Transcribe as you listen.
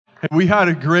We had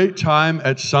a great time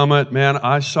at Summit, man.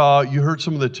 You heard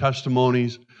some of the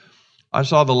testimonies. I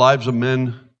saw the lives of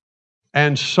men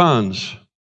and sons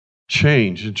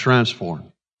change and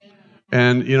transform.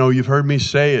 And, you've heard me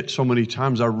say it so many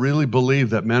times. I really believe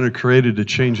that men are created to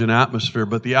change an atmosphere,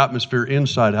 but the atmosphere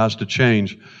inside has to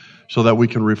change so that we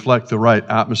can reflect the right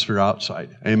atmosphere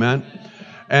outside. Amen?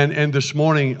 And this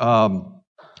morning,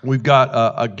 we've got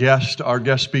our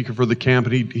guest speaker for the camp,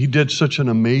 and he did such an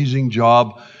amazing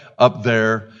job up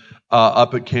there,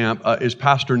 up at camp, is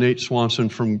Pastor Nate Swanson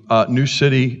from New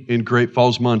City in Great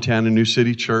Falls, Montana, New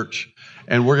City Church.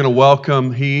 And we're going to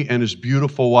welcome he and his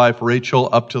beautiful wife, Rachel,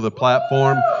 up to the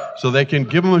platform so they can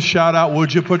give them a shout out.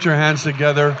 Would you put your hands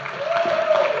together?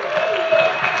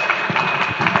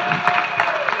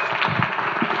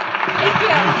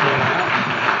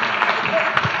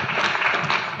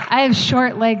 I have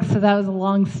short legs, so that was a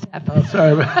long step. Oh,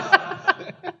 sorry.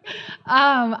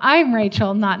 I'm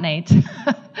Rachel, not Nate.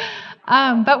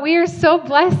 But we are so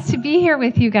blessed to be here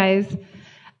with you guys.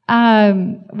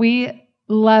 We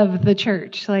love the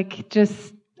church.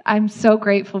 I'm so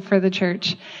grateful for the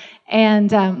church.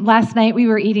 And last night we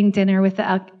were eating dinner with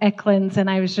the Eklunds, and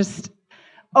I was just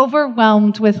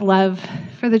overwhelmed with love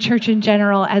for the church in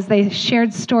general as they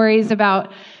shared stories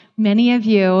about many of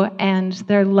you and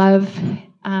their love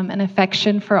and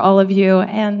affection for all of you.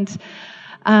 And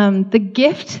the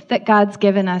gift that God's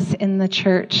given us in the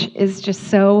church is just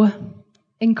so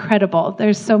incredible.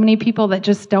 There's so many people that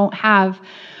just don't have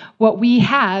what we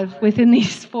have within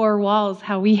these four walls,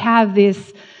 how we have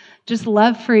this just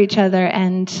love for each other,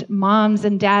 and moms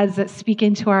and dads that speak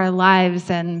into our lives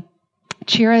and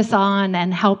cheer us on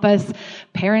and help us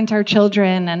parent our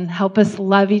children and help us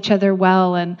love each other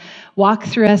well and walk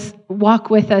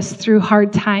with us through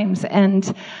hard times.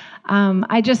 And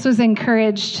I just was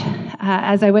encouraged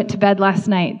as I went to bed last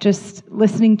night, just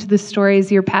listening to the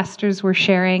stories your pastors were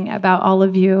sharing about all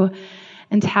of you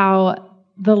and how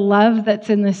the love that's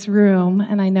in this room,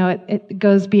 and I know it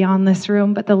goes beyond this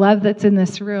room, but the love that's in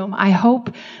this room, I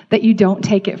hope that you don't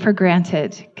take it for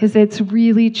granted, because it's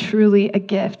really, truly a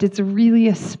gift. It's really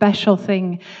a special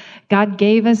thing. God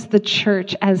gave us the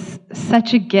church as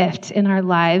such a gift in our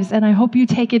lives, and I hope you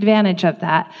take advantage of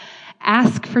that.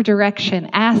 Ask for direction,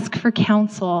 ask for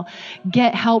counsel,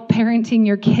 get help parenting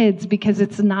your kids because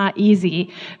it's not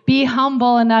easy. Be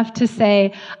humble enough to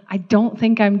say, I don't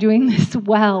think I'm doing this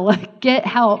well. Get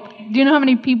help. Do you know how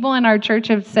many people in our church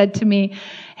have said to me,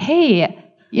 hey,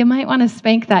 you might want to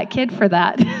spank that kid for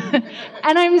that.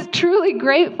 And I'm truly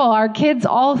grateful. Our kids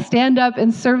all stand up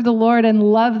and serve the Lord and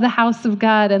love the house of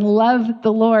God and love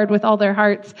the Lord with all their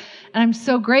hearts. And I'm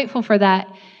so grateful for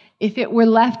that. If it were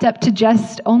left up to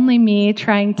just only me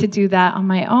trying to do that on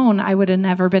my own, I would have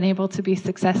never been able to be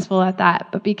successful at that.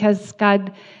 But because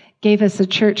God gave us a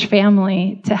church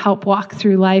family to help walk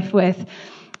through life with,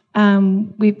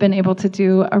 we've been able to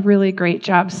do a really great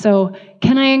job. So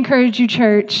can I encourage you,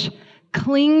 church,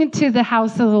 cling to the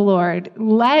house of the Lord.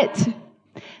 I'm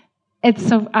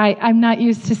not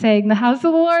used to saying the house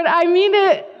of the Lord. I mean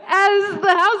it as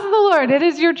the house of the Lord. It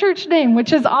is your church name,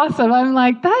 which is awesome. I'm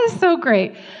like, that is so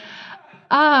great.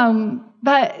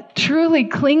 But truly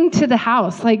cling to the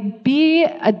house, be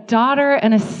a daughter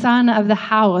and a son of the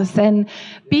house, and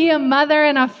be a mother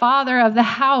and a father of the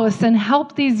house, and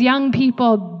help these young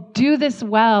people do this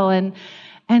well, and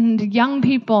young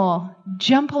people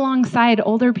jump alongside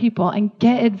older people and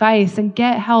get advice and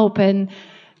get help, and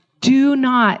do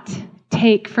not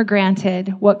take for granted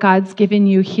what God's given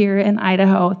you here in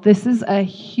Idaho. This is a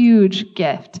huge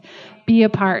gift. Be a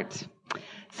part.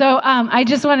 So I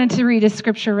just wanted to read a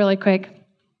scripture really quick.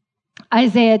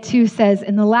 Isaiah 2 says,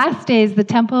 in the last days, the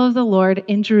temple of the Lord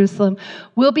in Jerusalem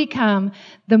will become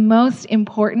the most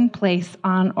important place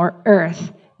on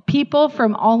earth. People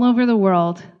from all over the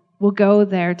world will go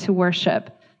there to worship.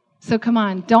 So come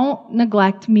on, don't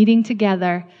neglect meeting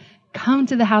together. Come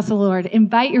to the house of the Lord.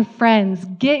 Invite your friends.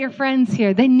 Get your friends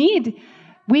here.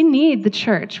 We need the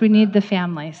church. We need the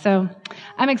family. So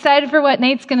I'm excited for what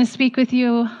Nate's going to speak with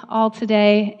you all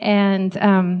today,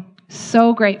 and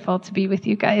so grateful to be with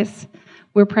you guys.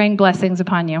 We're praying blessings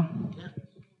upon you.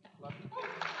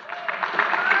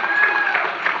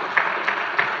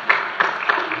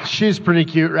 She's pretty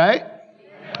cute, right?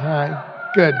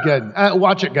 Good.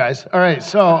 Watch it, guys. All right,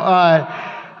 so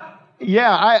I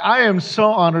am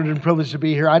so honored and privileged to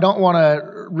be here. I don't want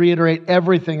to reiterate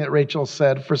everything that Rachel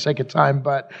said for sake of time,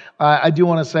 but I do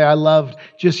want to say I loved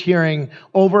just hearing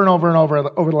over and over and over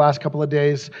the last couple of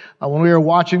days when we were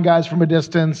watching guys from a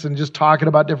distance and just talking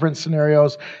about different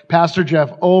scenarios. Pastor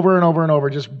Jeff over and over and over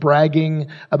just bragging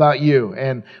about you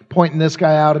and pointing this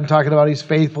guy out and talking about he's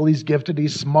faithful, he's gifted,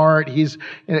 he's smart.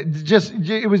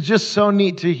 It was just so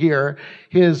neat to hear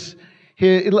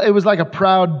it was like a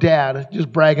proud dad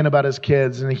just bragging about his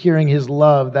kids and hearing his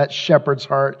love. That shepherd's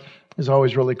heart is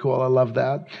always really cool. I love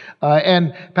that.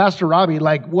 And Pastor Robbie,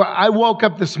 I woke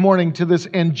up this morning to this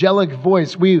angelic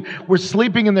voice. We were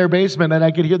sleeping in their basement and I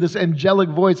could hear this angelic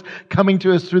voice coming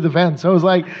to us through the vents. I was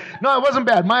like, no, it wasn't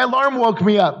bad. My alarm woke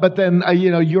me up, but then,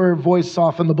 your voice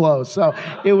softened the blow. So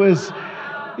it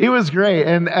was great,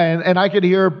 and I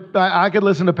could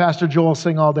listen to Pastor Joel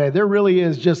sing all day. There really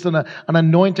is just an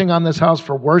anointing on this house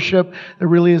for worship. There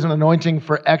really is an anointing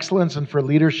for excellence and for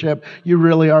leadership. You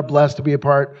really are blessed to be a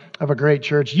part of a great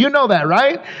church. You know that,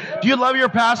 right? Do you love your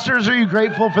pastors? Are you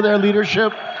grateful for their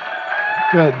leadership?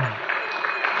 Good.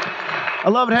 I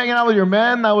loved hanging out with your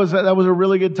men. That was a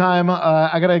really good time.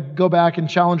 I got to go back and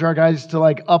challenge our guys to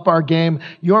up our game.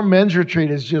 Your men's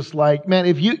retreat is just man,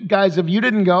 if you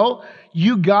didn't go,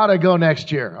 you gotta go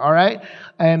next year, all right?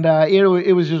 And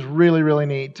it was just really, really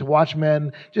neat to watch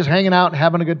men just hanging out,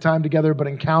 having a good time together, but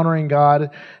encountering God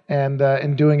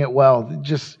and doing it well.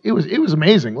 It was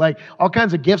amazing. All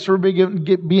kinds of gifts were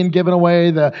being given away.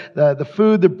 The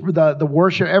food, the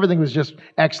worship, everything was just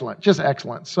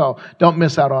excellent. So don't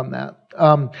miss out on that.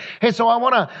 Hey, so I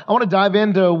want to dive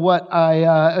into what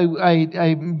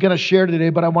I'm going to share today,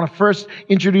 but I want to first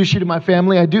introduce you to my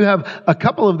family. I do have a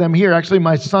couple of them here. Actually,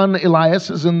 my son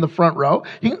Elias is in the front row.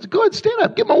 You can go ahead, stand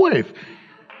up, give him a wave.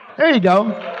 There you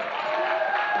go.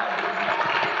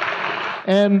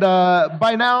 And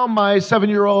by now, my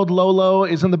 7-year-old Lolo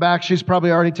is in the back. She's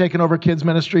probably already taken over kids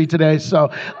ministry today.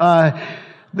 So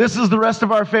this is the rest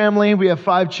of our family. We have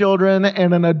 5 children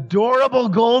and an adorable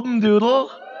golden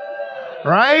doodle.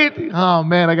 Right? Oh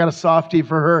man, I got a softie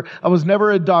for her. I was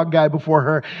never a dog guy before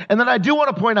her. And then I do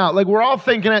want to point out, we're all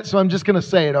thinking it, so I'm just going to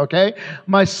say it, okay?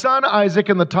 My son Isaac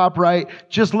in the top right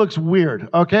just looks weird,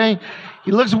 okay? He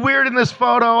looks weird in this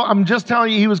photo. I'm just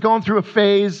telling you, he was going through a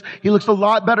phase. He looks a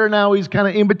lot better now. He's kind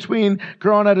of in between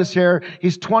growing out his hair.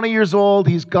 He's 20 years old.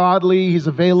 He's godly. He's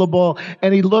available.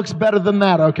 And he looks better than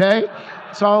that, okay?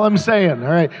 That's all I'm saying, all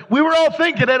right? We were all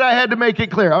thinking it. I had to make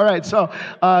it clear. All right, so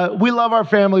we love our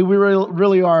family. We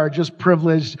really are just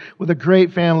privileged with a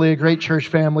great family, a great church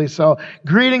family. So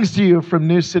greetings to you from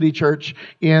New City Church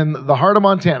in the heart of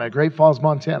Montana, Great Falls,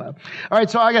 Montana. All right,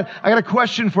 so I got a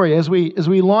question for you. As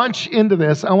we launch into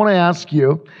this, I want to ask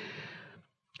you,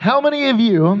 how many of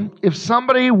you, if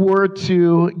somebody were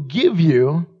to give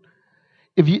you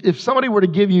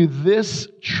this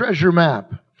treasure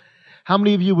map, how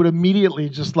many of you would immediately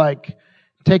just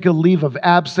take a leave of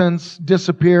absence,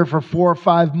 disappear for 4 or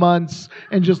 5 months,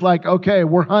 and just okay,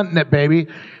 we're hunting it, baby?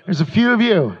 There's a few of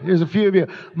you.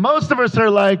 Most of us are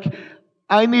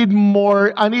I need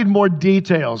more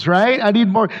details, right? I need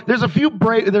more. There's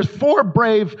 4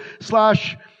 brave.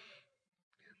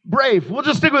 We'll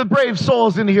just stick with brave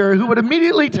souls in here who would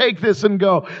immediately take this and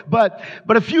go. But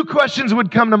a few questions would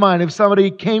come to mind if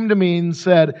somebody came to me and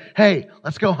said, "Hey,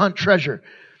 let's go hunt treasure."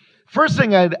 First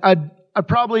thing I'd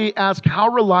probably ask, how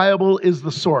reliable is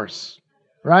the source,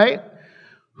 right?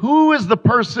 Who is the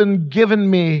person giving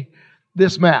me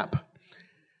this map?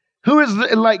 Who is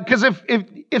because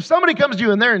if somebody comes to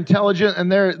you and they're intelligent and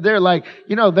they're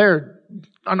they're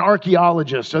an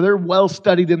archaeologist or they're well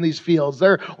studied in these fields,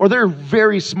 they're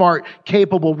very smart,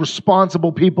 capable,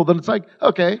 responsible people, then it's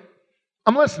okay,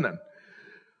 I'm listening.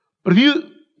 But if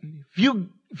you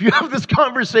have this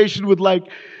conversation with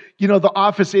the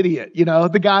office idiot,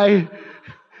 the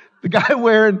guy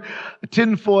wearing a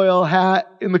tinfoil hat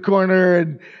in the corner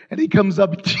and he comes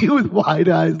up to you with wide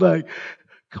eyes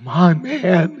come on,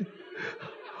 man.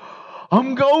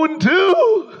 I'm going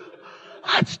too.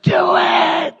 Let's do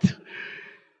it.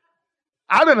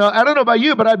 I don't know about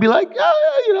you, but I'd be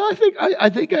I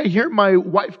think I hear my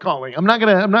wife calling. I'm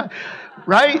not,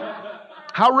 right?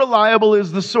 How reliable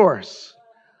is the source?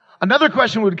 Another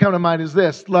question would come to mind is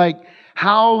this,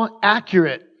 how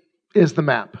accurate is the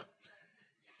map?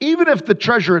 Even if the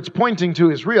treasure it's pointing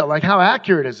to is real, how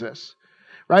accurate is this?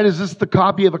 Right? Is this the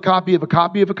copy of a copy of a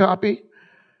copy of a copy?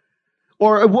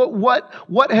 Or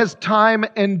what has time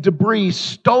and debris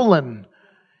stolen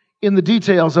in the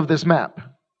details of this map?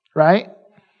 Right?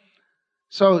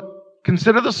 So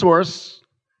consider the source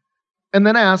and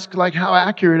then ask, how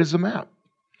accurate is the map?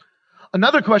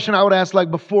 Another question I would ask,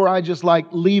 before I just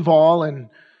leave all and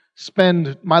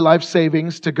spend my life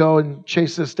savings to go and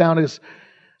chase this down is,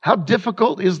 How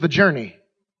difficult is the journey?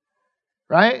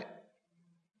 Right?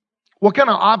 What kind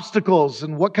of obstacles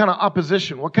and what kind of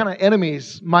opposition, what kind of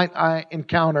enemies might I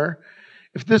encounter?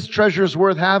 If this treasure is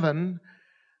worth having,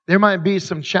 there might be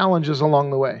some challenges along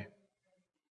the way.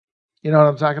 You know what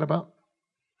I'm talking about?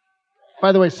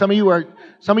 By the way, some of you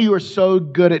are so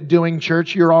good at doing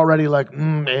church, you're already like,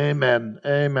 amen,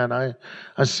 amen.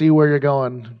 I see where you're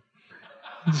going.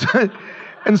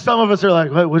 And some of us are like,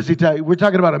 what does he tell you? We're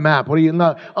talking about a map. What do you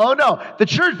know? Oh no, the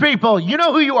church people, you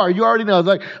know who you are. You already know. It's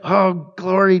like, oh,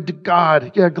 glory to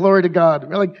God. Yeah, glory to God.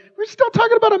 We're like, we're still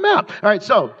talking about a map. All right,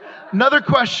 so another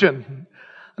question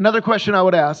I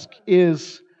would ask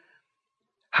is,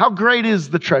 how great is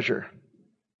the treasure?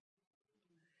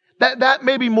 That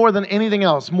may be more than anything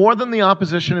else, more than the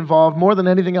opposition involved, more than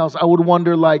anything else. I would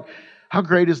wonder, like, how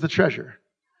great is the treasure?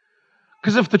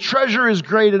 Because if the treasure is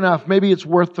great enough, maybe it's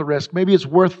worth the risk. Maybe it's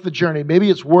worth the journey.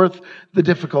 Maybe it's worth the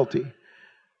difficulty.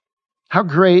 How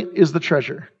great is the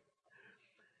treasure?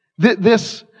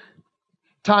 This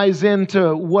ties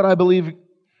into what I believe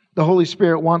the Holy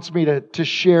Spirit wants me to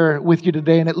share with you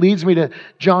today. And it leads me to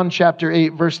John chapter 8,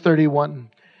 verse 31.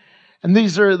 And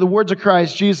these are the words of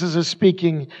Christ. Jesus is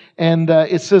speaking. And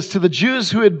it says, to the Jews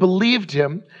who had believed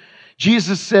him,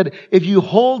 Jesus said, if you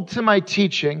hold to my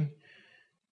teaching,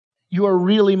 you are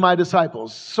really my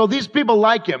disciples. So these people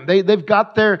like him. He's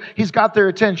got their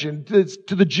attention.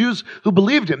 To the Jews who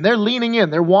believed him, they're leaning in.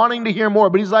 They're wanting to hear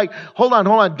more. But he's like, hold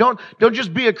on. Don't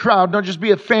just be a crowd. Don't just be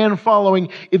a fan following.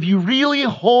 If you really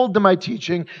hold to my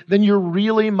teaching, then you're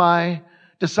really my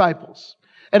disciples.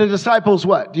 And a disciple is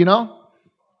what? Do you know?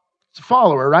 It's a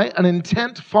follower, right? An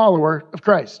intent follower of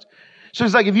Christ. So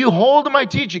he's like, if you hold to my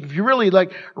teaching, if you really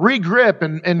like regrip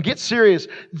and get serious,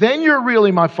 then you're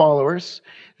really my followers.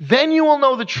 Then you will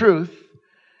know the truth,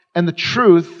 and the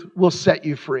truth will set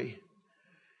you free.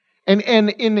 And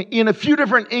in a few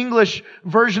different English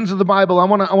versions of the Bible, I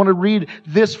want to read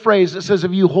this phrase that says,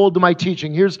 if you hold to my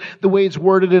teaching. Here's the way it's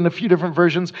worded in a few different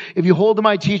versions. If you hold to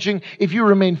my teaching, if you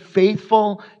remain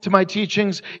faithful to my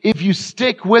teachings, if you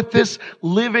stick with this,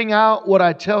 living out what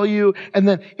I tell you, and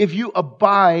then if you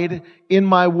abide in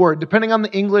my word. Depending on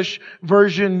the English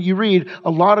version you read,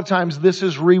 a lot of times this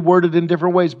is reworded in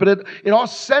different ways, but it all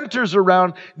centers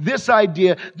around this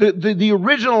idea. The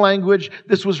original language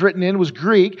this was written in was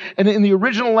Greek, and in the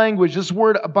original language, this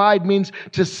word abide means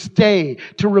to stay,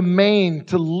 to remain,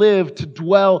 to live, to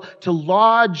dwell, to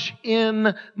lodge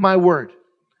in my word.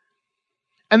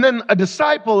 And then a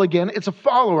disciple, again, it's a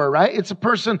follower, right? It's a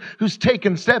person who's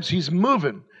taken steps, he's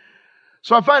moving.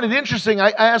 So I find it interesting.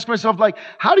 I ask myself, like,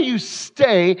 how do you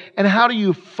stay and how do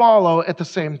you follow at the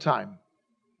same time?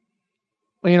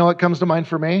 Well, you know what comes to mind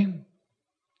for me?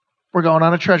 We're going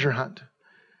on a treasure hunt.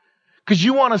 Because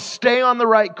you want to stay on the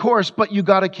right course, but you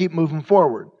got to keep moving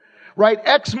forward. Right?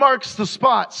 X marks the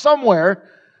spot somewhere,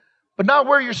 but not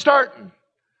where you're starting.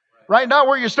 Right? Not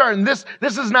where you're starting. This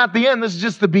is not the end. This is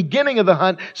just the beginning of the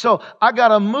hunt. So I got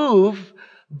to move,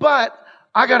 but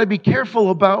I got to be careful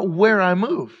about where I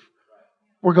move.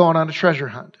 We're going on a treasure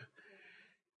hunt.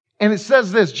 And it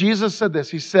says this, Jesus said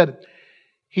this, he said,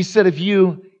 if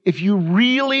you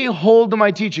really hold to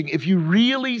my teaching, if you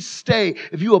really stay,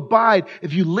 if you abide,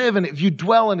 if you live in it, if you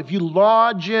dwell in it, if you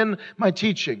lodge in my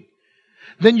teaching,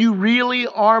 then you really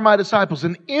are my disciples.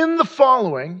 And in the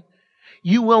following,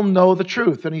 you will know the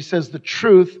truth. And he says the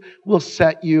truth will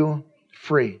set you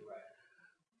free.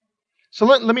 So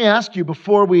let me ask you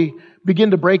before we begin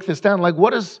to break this down, like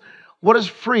what is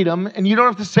freedom? And you don't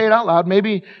have to say it out loud.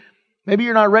 Maybe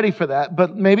you're not ready for that,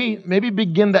 but maybe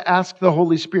begin to ask the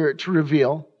Holy Spirit to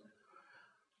reveal.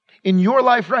 In your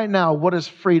life right now, what does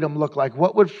freedom look like?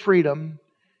 What would freedom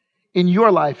in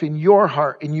your life, in your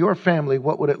heart, in your family,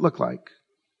 what would it look like?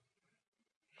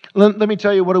 Let me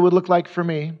tell you what it would look like for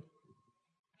me.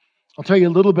 I'll tell you a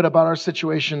little bit about our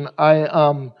situation.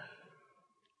 We're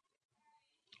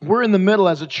in the middle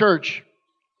as a church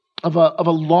of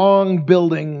a long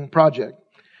building project.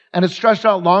 And it's stretched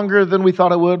out longer than we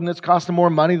thought it would, and it's costing more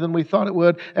money than we thought it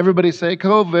would. Everybody say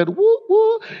COVID, woo,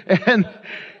 woo.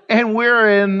 And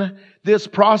we're in this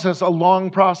process, a long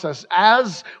process.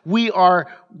 As we are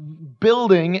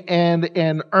building and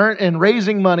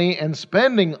raising money and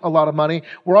spending a lot of money,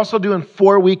 we're also doing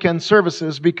 4 weekend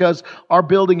services because our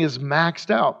building is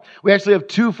maxed out. We actually have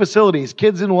 2 facilities,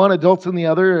 kids in one, adults in the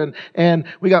other, and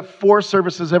we got 4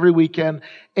 services every weekend.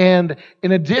 And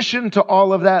in addition to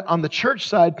all of that, on the church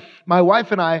side, my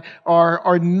wife and I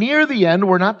are near the end.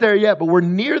 We're not there yet, but we're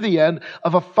near the end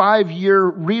of a 5-year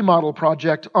remodel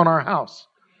project on our house.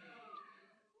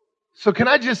 So can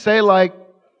I just say, like,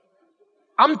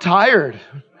 I'm tired.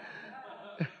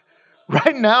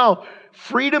 Right now,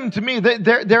 freedom to me,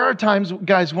 there are times,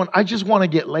 guys, when I just want to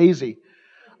get lazy.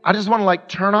 I just want to like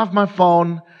turn off my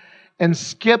phone and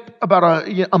skip about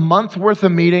a month worth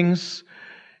of meetings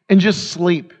and just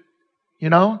sleep. You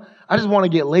know? I just want to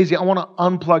get lazy. I want to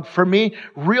unplug. For me,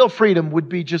 real freedom would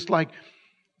be just like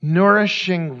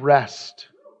nourishing rest.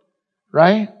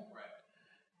 Right?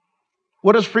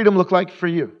 What does freedom look like for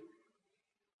you?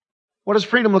 What does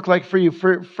freedom look like for you?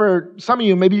 For some of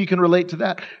you, maybe you can relate to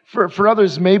that. For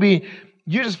others, maybe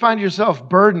you just find yourself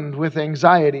burdened with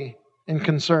anxiety and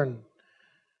concern.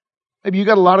 Maybe you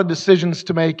got a lot of decisions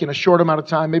to make in a short amount of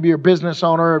time. Maybe you're a business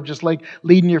owner or just like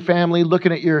leading your family,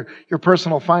 looking at your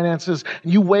personal finances.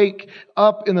 And you wake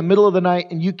up in the middle of the night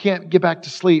and you can't get back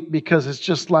to sleep because it's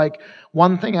just like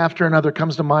one thing after another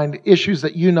comes to mind, issues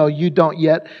that you know you don't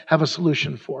yet have a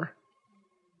solution for.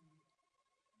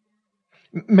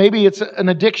 Maybe it's an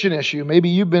addiction issue. Maybe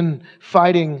you've been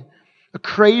fighting a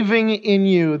craving in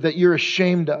you that you're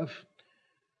ashamed of.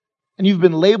 And you've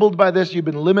been labeled by this, you've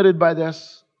been limited by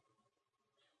this.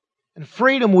 And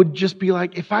freedom would just be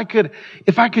like, if I could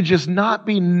just not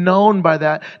be known by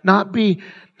that, not be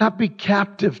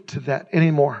captive to that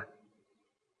anymore.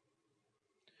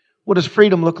 What does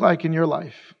freedom look like in your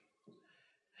life?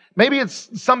 Maybe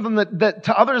it's something that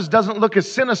to others doesn't look as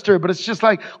sinister, but it's just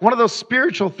like one of those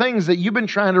spiritual things that you've been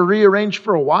trying to rearrange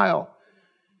for a while.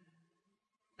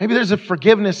 Maybe there's a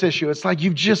forgiveness issue. It's like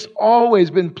you've just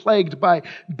always been plagued by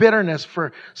bitterness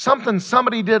for something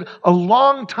somebody did a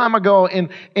long time ago, and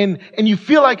you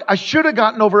feel like I should have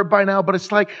gotten over it by now, but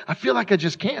it's like I feel like I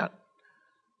just can't.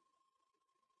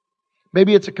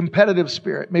 Maybe it's a competitive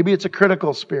spirit. Maybe it's a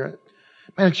critical spirit.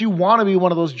 Man, if you want to be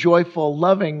one of those joyful,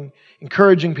 loving,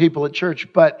 encouraging people at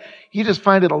church, but you just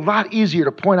find it a lot easier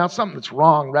to point out something that's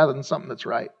wrong rather than something that's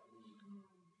right.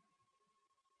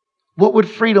 What would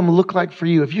freedom look like for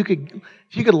you? If you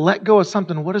could let go of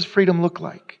something, what does freedom look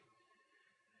like?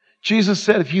 Jesus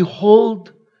said, if you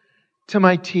hold to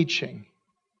my teaching,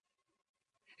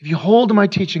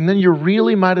 then you're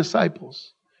really my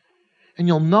disciples. And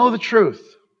you'll know the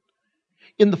truth.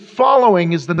 In the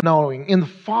following is the knowing. In the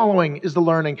following is the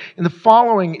learning. In the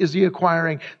following is the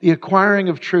acquiring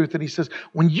of truth. And he says,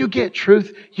 when you get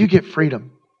truth, you get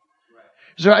freedom.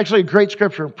 There's actually a great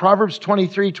scripture in Proverbs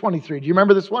 23:23. Do you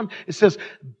remember this one? It says,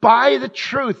 buy the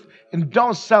truth and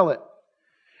don't sell it.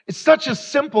 It's such a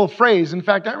simple phrase. In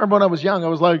fact, I remember when I was young, I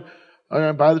was like,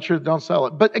 buy the truth, don't sell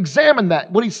it. But examine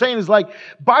that. What he's saying is like,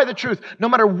 buy the truth. No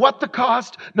matter what the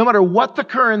cost, no matter what the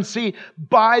currency,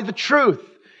 buy the truth.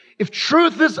 If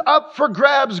truth is up for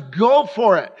grabs, go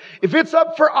for it. If it's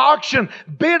up for auction,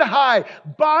 bid high,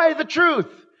 buy the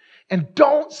truth. And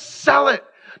don't sell it.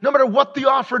 No matter what the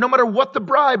offer, no matter what the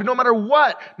bribe, no matter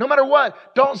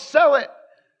what, don't sell it.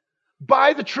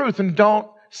 Buy the truth and don't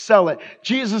sell it.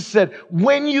 Jesus said,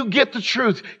 when you get the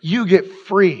truth, you get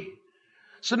free.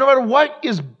 So no matter what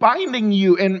is binding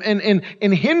you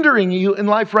and hindering you in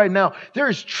life right now, there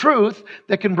is truth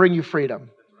that can bring you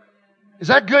freedom. Is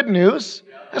that good news?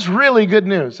 That's really good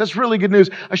news. That's really good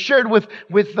news. I shared with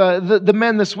the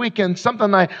men this weekend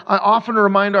something I often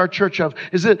remind our church of,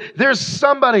 is that there's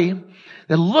somebody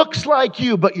that looks like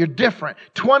you, but you're different.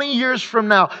 20 years from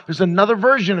now, there's another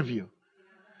version of you.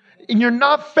 And you're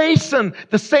not facing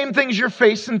the same things you're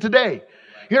facing today.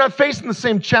 You're not facing the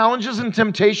same challenges and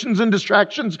temptations and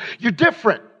distractions. You're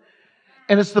different.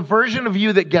 And it's the version of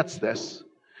you that gets this.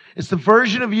 It's the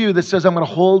version of you that says, I'm going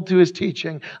to hold to his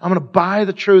teaching. I'm going to buy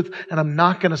the truth and I'm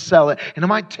not going to sell it. And it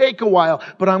might take a while,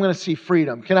 but I'm going to see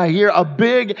freedom. Can I hear a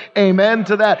big amen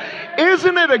to that?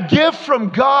 Isn't it a gift from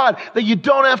God that you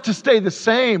don't have to stay the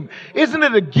same? Isn't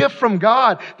it a gift from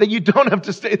God that you don't have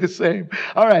to stay the same?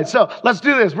 All right, so let's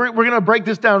do this. We're going to break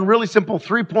this down really simple.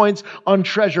 3 points on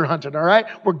treasure hunting, all right?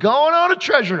 We're going on a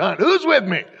treasure hunt. Who's with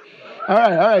me? All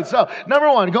right. So number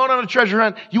one, going on a treasure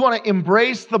hunt, you want to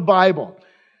embrace the Bible.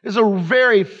 It's a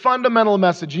very fundamental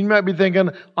message. You might be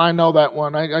thinking, I know that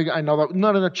one. I know that.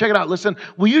 No. Check it out. Listen,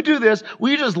 will you do this?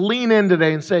 Will you just lean in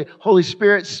today and say, Holy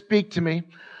Spirit, speak to me.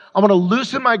 I want to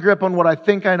loosen my grip on what I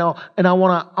think I know, and I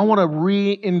want to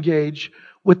re-engage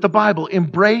with the Bible.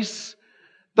 Embrace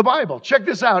the Bible. Check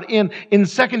this out in 2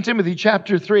 Timothy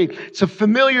chapter 3. It's a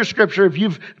familiar scripture. If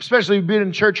you've especially been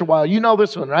in church a while, you know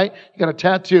this one, right? You got a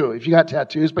tattoo if you got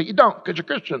tattoos, but you don't because you're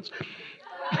Christians.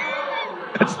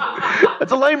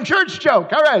 That's a lame church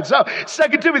joke. All right, so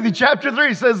 2 Timothy chapter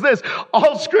 3 says this,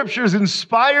 all scripture is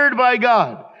inspired by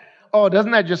God. Oh,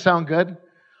 doesn't that just sound good?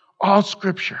 All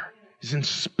scripture is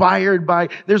inspired by...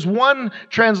 There's one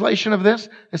translation of this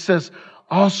that says,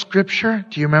 all scripture,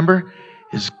 do you remember,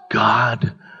 is God-breathed.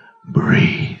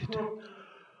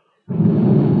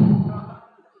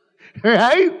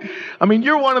 Right? I mean,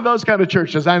 you're one of those kind of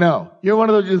churches, I know. You're one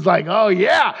of those just like, oh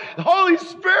yeah, the Holy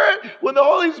Spirit, when the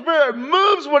Holy Spirit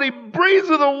moves, when He breathes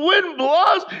or the wind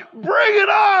blows, bring it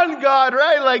on, God,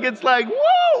 right? Like, it's like,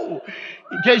 whoa!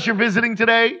 In case you're visiting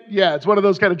today, yeah, it's one of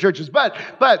those kind of churches. But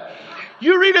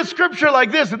you read a scripture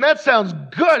like this, and that sounds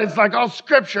good. It's like all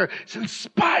scripture. It's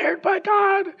inspired by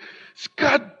God. It's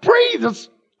God breathed. It's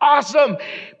awesome.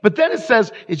 But then it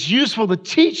says it's useful to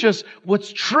teach us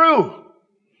what's true.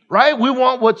 Right? We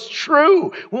want what's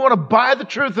true. We want to buy the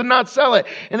truth and not sell it.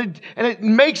 And it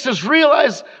makes us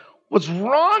realize what's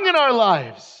wrong in our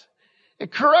lives.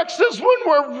 It corrects us when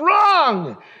we're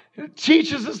wrong. It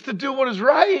teaches us to do what is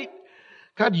right.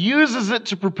 God uses it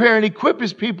to prepare and equip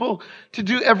His people to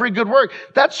do every good work.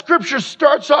 That scripture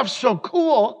starts off so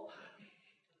cool.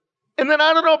 And then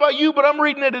I don't know about you, but I'm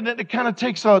reading it and it kind of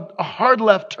takes a hard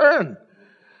left turn.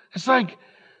 It's like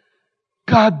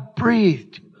God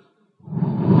breathed.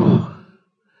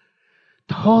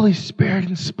 The Holy Spirit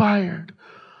inspired.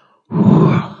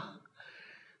 The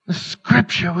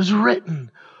scripture was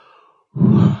written.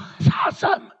 It's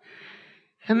awesome.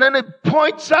 And then it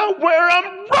points out where I'm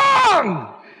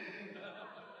wrong.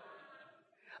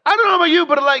 I don't know about you,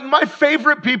 but like my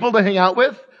favorite people to hang out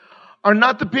with are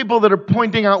not the people that are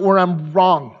pointing out where I'm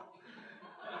wrong.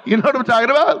 You know what I'm talking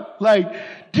about?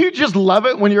 Like, do you just love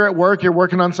it when you're at work, you're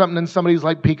working on something and somebody's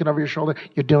like peeking over your shoulder?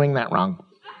 You're doing that wrong.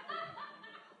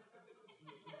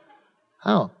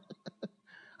 Oh,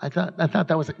 I thought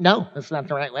that was, no, that's not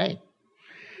the right way.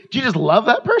 Do you just love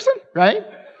that person, right?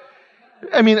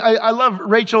 I mean, I love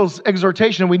Rachel's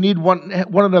exhortation. We need one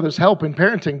another's help in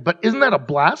parenting. But isn't that a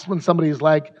blast when somebody's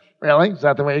like, really? Is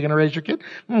that the way you're going to raise your kid?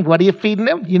 What are you feeding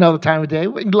them? You know the time of day.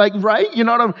 Like, right? You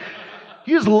know what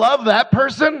you just love that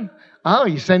person? Oh,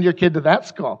 you send your kid to that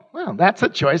school. Well, that's a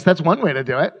choice. That's one way to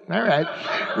do it. All right.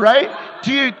 Right?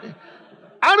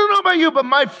 I don't know about you, but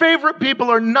my favorite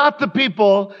people are not the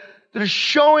people that are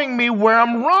showing me where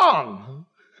I'm wrong.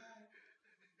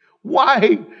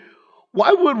 Why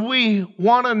would we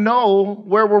want to know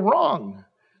where we're wrong?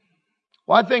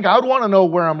 Well, I think I would want to know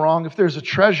where I'm wrong if there's a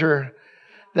treasure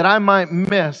that I might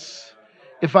miss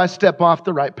if I step off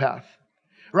the right path.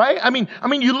 Right? I mean,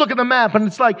 you look at the map and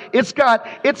it's like, it's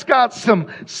got some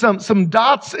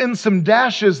dots and some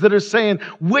dashes that are saying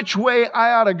which way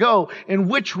I ought to go and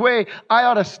which way I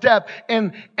ought to step.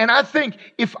 And I think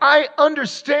if I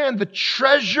understand the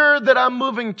treasure that I'm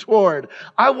moving toward,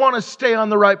 I want to stay on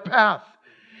the right path.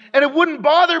 And it wouldn't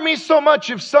bother me so much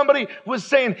if somebody was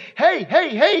saying,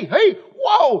 hey,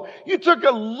 whoa, you took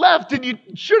a left and you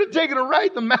should have taken a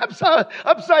right. The map's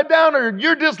upside down, or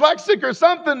you're dyslexic or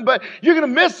something, but you're going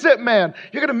to miss it, man.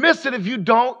 You're going to miss it if you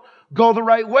don't go the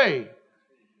right way.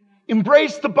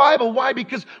 Embrace the Bible. Why?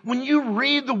 Because when you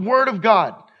read the Word of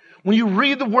God, and when you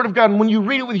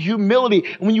read it with humility,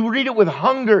 and when you read it with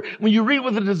hunger, when you read it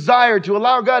with a desire to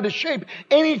allow God to shape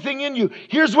anything in you,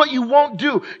 here's what you won't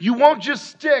do. You won't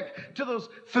just stick to those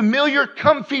familiar,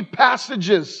 comfy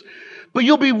passages, but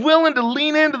you'll be willing to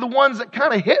lean into the ones that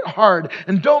kind of hit hard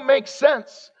and don't make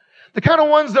sense. The kind of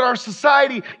ones that our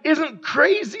society isn't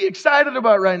crazy excited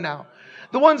about right now.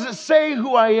 The ones that say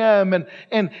who I am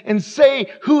and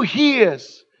say who He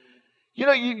is. You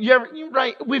know, you're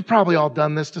right. We've probably all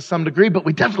done this to some degree, but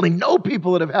we definitely know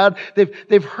people that have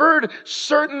they've heard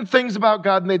certain things about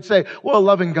God and they'd say, well, a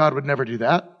loving God would never do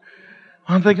that.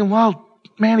 I'm thinking, well,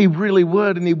 man, He really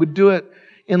would, and He would do it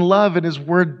in love, and His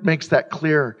Word makes that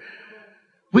clear.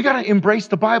 We got to embrace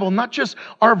the Bible, not just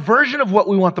our version of what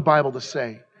we want the Bible to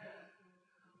say,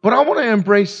 but I want to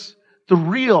embrace the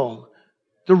real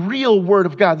Word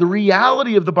of God, the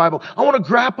reality of the Bible. I want to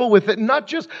grapple with it, not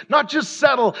just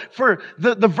settle for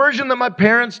the version that my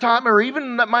parents taught me or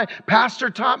even that my pastor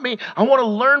taught me. I want to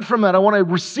learn from that. I want to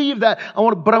receive that.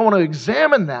 But I want to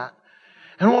examine that.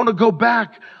 And I want to go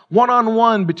back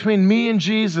one-on-one between me and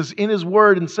Jesus in His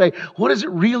Word and say, what does it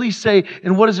really say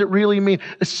and what does it really mean?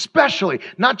 Especially,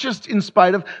 not just in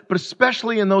spite of, but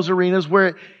especially in those arenas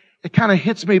where it kind of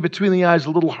hits me between the eyes a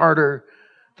little harder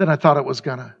than I thought it was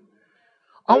gonna.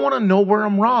 I want to know where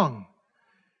I'm wrong.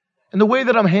 And the way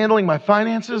that I'm handling my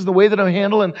finances, the way that I'm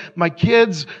handling my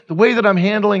kids, the way that I'm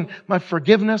handling my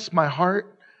forgiveness, my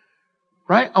heart,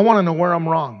 right? I want to know where I'm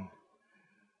wrong.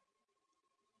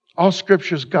 All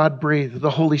Scripture's God-breathed, the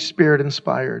Holy Spirit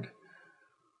inspired,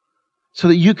 so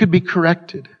that you could be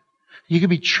corrected, you could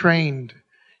be trained,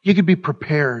 you could be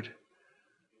prepared.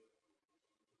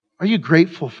 Are you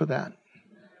grateful for that?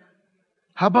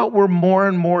 How about we're more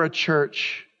and more a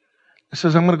church that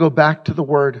says, I'm going to go back to the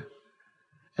Word,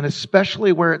 and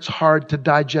especially where it's hard to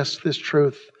digest this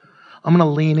truth, I'm going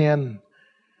to lean in,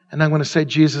 and I'm going to say,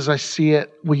 Jesus, I see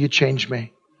it. Will you change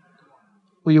me?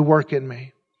 Will you work in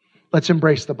me? Let's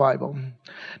embrace the Bible.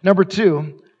 Number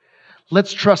 2,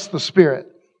 let's trust the Spirit.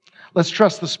 Let's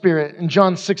trust the Spirit. In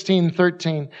John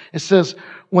 16:13, it says,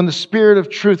 when the Spirit of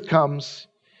truth comes,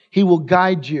 He will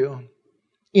guide you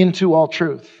into all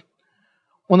truth.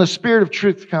 When the Spirit of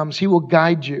truth comes, He will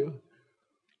guide you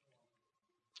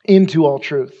into all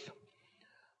truth.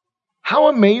 How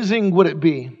amazing would it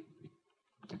be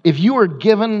if you were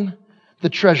given the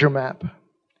treasure map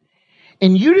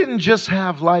and you didn't just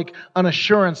have like an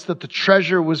assurance that the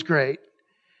treasure was great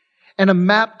and a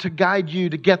map to guide you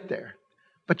to get there?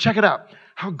 But check it out.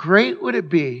 How great would it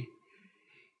be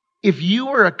if you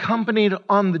were accompanied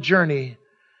on the journey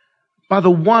by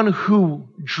the one who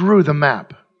drew the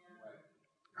map?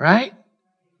 Right?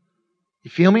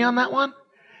 You feel me on that one?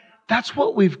 That's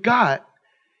what we've got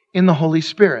in the Holy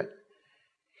Spirit.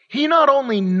 He not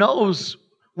only knows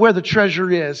where the treasure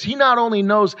is, He not only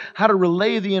knows how to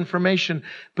relay the information,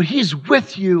 but He's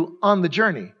with you on the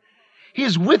journey.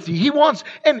 He's with you. He wants,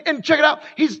 and check it out,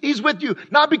 He's with you,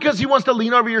 not because He wants to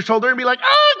lean over your shoulder and be like,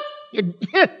 you're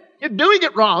doing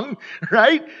it wrong,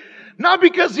 right? Not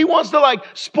because He wants to like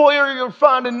spoil your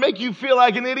fun and make you feel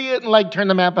like an idiot and like turn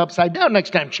the map upside down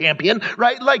next time, champion,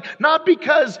 right? Like, not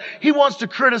because He wants to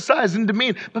criticize and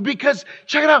demean, but because,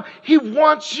 check it out, He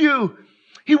wants you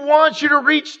to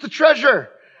reach the treasure.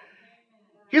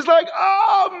 He's like,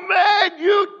 oh man,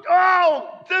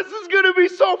 this is going to be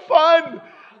so fun.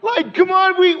 Like, come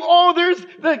on, there's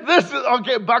like this.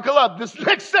 Okay, buckle up. This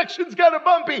next section's kind of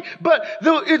bumpy, but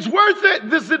it's worth it.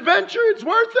 This adventure, it's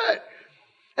worth it.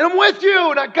 And I'm with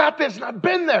you, and I got this, and I've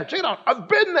been there. Check it out. I've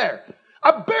been there.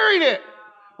 I've buried it,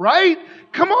 right?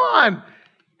 Come on.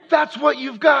 That's what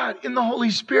you've got in the Holy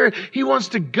Spirit. He wants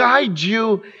to guide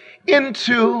you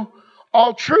into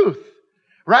all truth,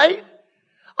 right?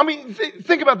 I mean,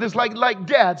 think about this, like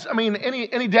dads. I mean,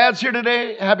 any dads here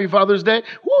today? Happy Father's Day.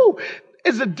 Woo!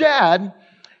 As a dad,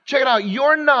 check it out.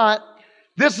 You're not.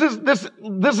 This is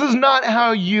not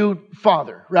how you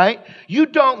father, right? You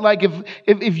don't like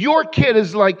if your kid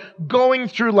is like going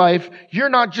through life, you're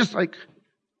not just like,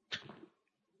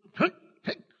 hey,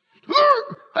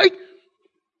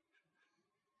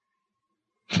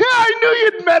 yeah, I knew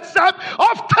you'd mess up.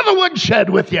 Off to the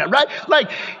woodshed with you, right? Like,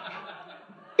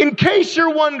 in case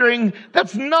you're wondering,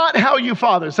 that's not how you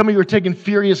father. Some of you are taking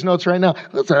furious notes right now.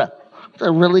 That's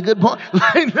a really good point.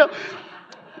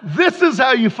 This is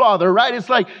how you father, right? It's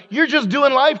like you're just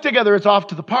doing life together. It's off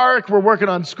to the park. We're working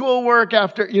on schoolwork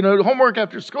after, homework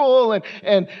after school,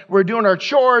 and we're doing our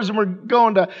chores, and we're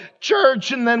going to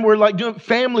church, and then we're like doing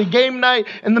family game night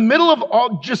in the middle of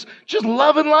all just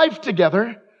loving life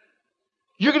together.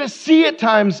 You're going to see at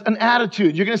times an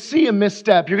attitude. You're going to see a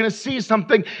misstep. You're going to see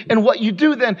something. And what you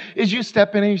do then is you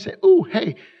step in and you say, ooh,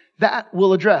 hey, that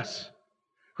we'll address,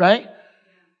 right?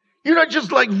 You're not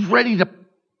just like ready to,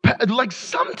 like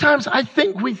sometimes I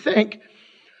think we think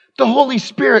the Holy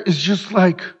Spirit is just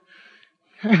like,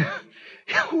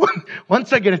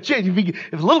 once I get a chance,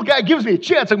 if a little guy gives me a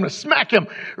chance, I'm going to smack him,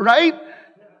 right?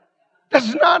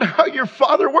 That's not how your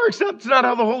Father works. That's not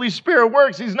how the Holy Spirit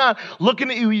works. He's not looking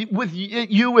at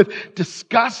you with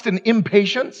disgust and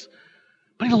impatience,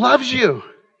 but He loves you.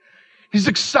 He's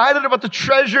excited about the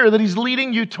treasure that He's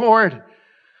leading you toward.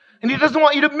 And He doesn't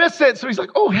want you to miss it. So He's like,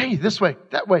 oh, hey, this way,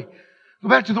 that way. Go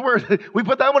back to the Word. We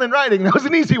put that one in writing. That was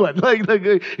an easy one. Like go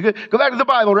back to the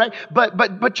Bible, right?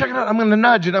 But check it out. I'm going to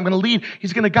nudge and I'm going to lead.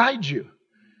 He's going to guide you.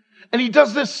 And He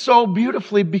does this so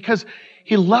beautifully because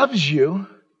He loves you.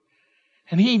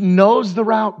 And He knows the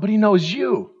route, but He knows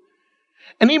you.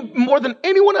 And He, more than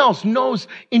anyone else, knows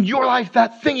in your life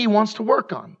that thing He wants to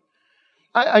work on.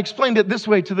 I explained it this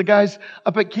way to the guys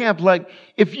up at camp. Like,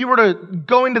 if you were to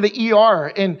go into the ER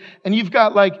and you've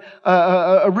got like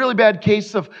a really bad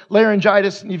case of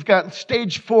laryngitis, and you've got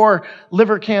stage 4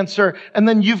 liver cancer, and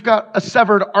then you've got a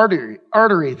severed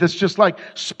artery that's just like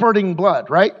spurting blood,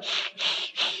 right?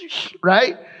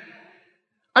 Right?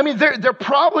 I mean, they're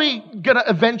probably going to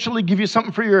eventually give you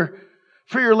something for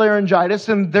your laryngitis,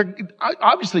 and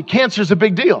obviously cancer is a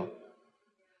big deal.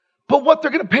 But what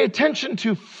they're going to pay attention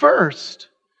to first,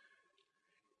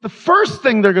 the first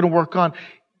thing they're going to work on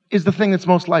is the thing that's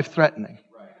most life-threatening,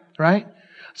 right?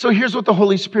 So here's what the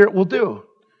Holy Spirit will do,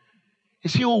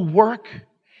 is He will work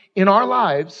in our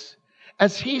lives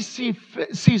as He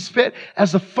sees fit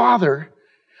as the Father,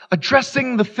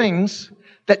 addressing the things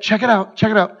that, check it out,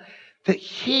 that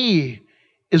He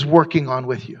is working on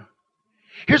with you.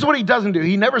 Here's what He doesn't do.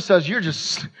 He never says, you're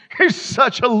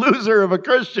such a loser of a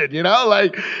Christian,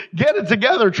 like, get it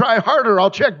together, try harder, I'll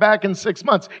check back in 6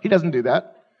 months. He doesn't do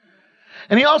that.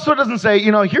 And He also doesn't say,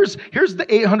 here's the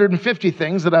 850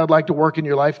 things that I would like to work in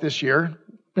your life this year.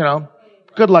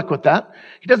 Good luck with that.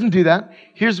 He doesn't do that.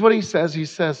 Here's what he says. He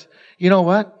says, you know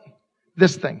what?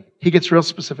 This thing. He gets real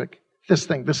specific. This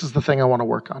thing. This is the thing I want to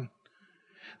work on.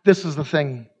 This is the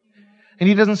thing. And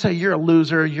he doesn't say, you're a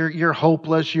loser. You're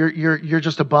hopeless. You're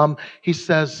just a bum. He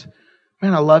says,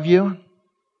 man, I love you.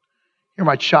 You're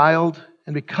my child.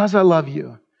 And because I love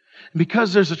you, and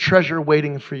because there's a treasure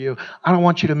waiting for you, I don't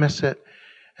want you to miss it.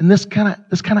 And this kind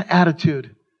of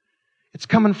attitude, it's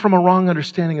coming from a wrong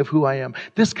understanding of who I am.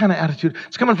 This kind of attitude,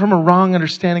 it's coming from a wrong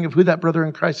understanding of who that brother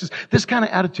in Christ is. This kind of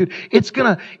attitude, it's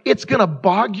gonna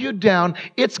bog you down.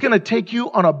 It's gonna take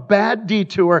you on a bad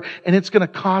detour, and it's gonna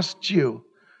cost you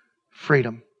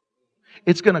freedom.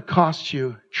 It's gonna cost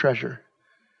you treasure.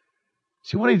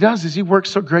 See, what he does is he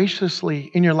works so graciously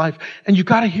in your life, and you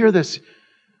got to hear this.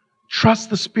 Trust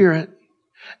the Spirit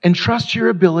and trust your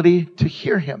ability to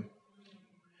hear Him.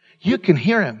 You can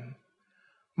hear Him.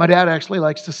 My dad actually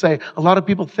likes to say, a lot of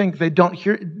people think they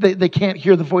can't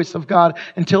hear the voice of God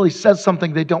until He says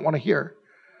something they don't want to hear.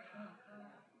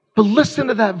 But listen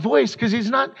to that voice, because He's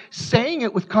not saying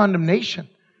it with condemnation.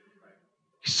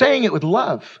 He's saying it with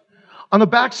love. On the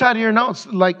back side of your notes,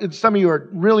 like some of you are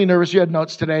really nervous, you had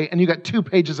notes today, and you got 2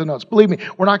 pages of notes. Believe me,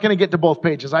 we're not going to get to both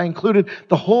pages. I included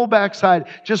the whole back side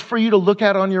just for you to look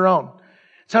at on your own.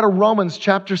 It's out of Romans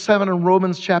chapter 7 and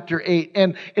Romans chapter 8.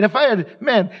 And if I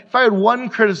had one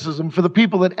criticism for the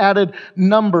people that added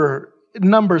numbers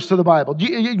to the Bible.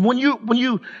 When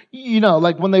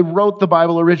when they wrote the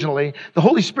Bible originally, the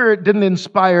Holy Spirit didn't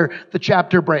inspire the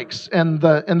chapter breaks and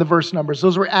the verse numbers.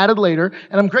 Those were added later,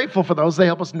 and I'm grateful for those. They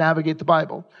help us navigate the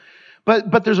Bible.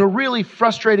 But there's a really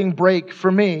frustrating break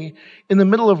for me in the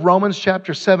middle of Romans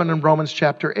chapter 7 and Romans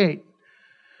chapter 8.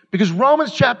 Because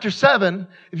Romans chapter 7,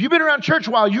 if you've been around church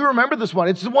a while, you remember this one.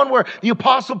 It's the one where the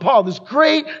Apostle Paul, this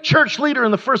great church leader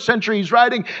in the first century, he's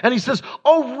writing, and he says,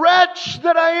 "Oh, wretch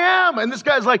that I am." And this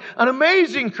guy's like an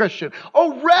amazing Christian.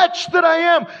 "Oh, wretch that I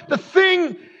am. The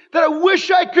thing that I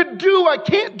wish I could do, I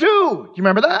can't do." You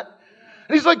remember that?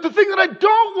 And he's like, the thing that I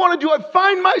don't want to do, I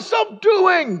find myself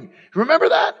doing. Remember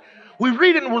that? We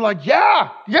read it and we're like, yeah,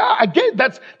 I get it.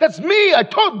 That's me.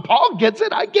 Paul gets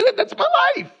it. I get it. That's my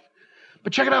life.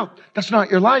 But check it out. That's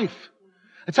not your life.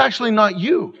 It's actually not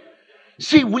you.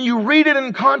 See, when you read it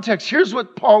in context, here's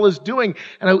what Paul is doing.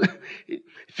 And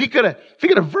if he could have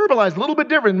verbalized a little bit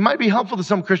different, it might be helpful to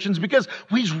some Christians, because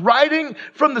he's writing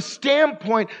from the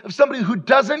standpoint of somebody who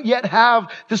doesn't yet have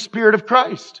the Spirit of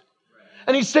Christ.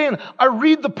 And he's saying, I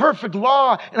read the perfect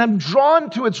law and I'm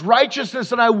drawn to its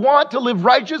righteousness and I want to live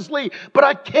righteously, but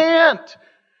I can't,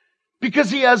 because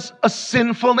he has a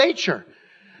sinful nature.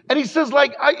 And he says,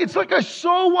 it's like I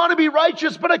so want to be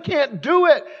righteous, but I can't do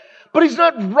it. But he's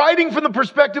not writing from the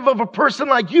perspective of a person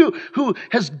like you who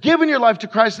has given your life to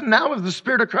Christ and now has the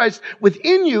Spirit of Christ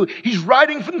within you. He's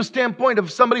writing from the standpoint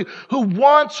of somebody who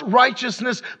wants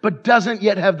righteousness, but doesn't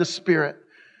yet have the Spirit.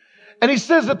 And he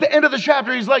says at the end of the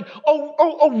chapter, he's like,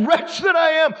 oh, wretch that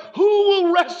I am, who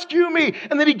will rescue me?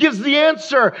 And then he gives the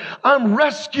answer, I'm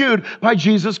rescued by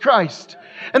Jesus Christ.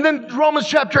 And then Romans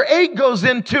chapter 8 goes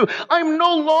into, I'm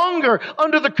no longer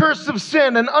under the curse of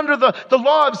sin and under the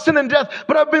law of sin and death,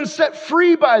 but I've been set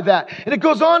free by that. And it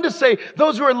goes on to say,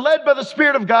 those who are led by the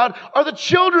Spirit of God are the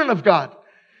children of God.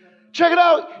 Check it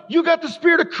out. You got the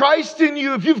Spirit of Christ in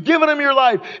you if you've given Him your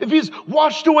life. If He's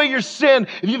washed away your sin.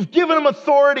 If you've given Him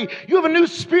authority. You have a new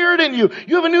spirit in you.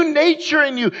 You have a new nature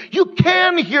in you. You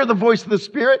can hear the voice of the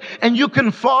Spirit and you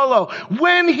can follow.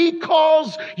 When He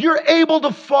calls, you're able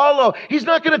to follow. He's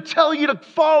not going to tell you to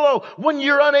follow when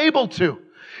you're unable to.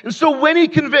 And so when He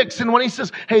convicts and when He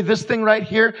says, hey, this thing right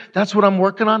here, that's what I'm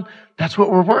working on. That's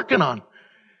what we're working on.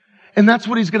 And that's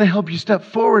what He's going to help you step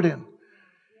forward in.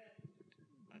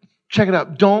 Check it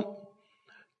out.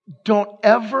 Don't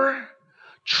ever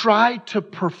try to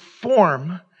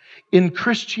perform in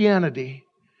Christianity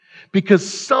because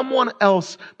someone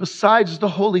else besides the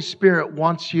Holy Spirit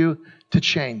wants you to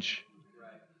change.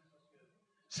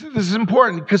 See, this is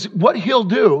important because what He'll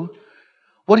do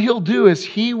is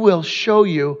He will show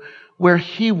you where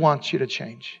He wants you to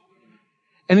change.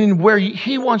 And in where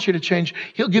He wants you to change,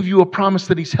 He'll give you a promise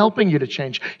that He's helping you to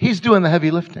change. He's doing the heavy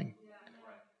lifting.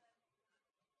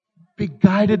 Be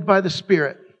guided by the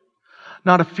Spirit,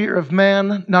 not a fear of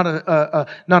man, not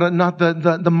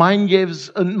the mind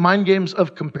games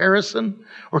of comparison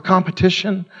or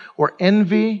competition or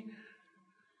envy.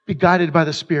 Be guided by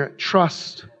the Spirit.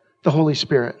 Trust the Holy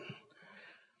Spirit.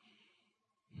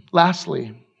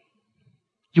 Lastly,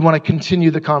 you want to continue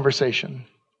the conversation.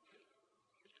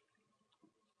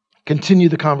 Continue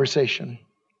the conversation.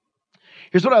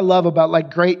 Here's what I love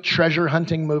about great treasure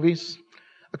hunting movies.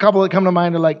 A couple that come to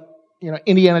mind are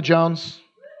Indiana Jones.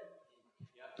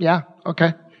 Yeah?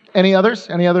 Okay. Any others?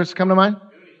 Any others come to mind?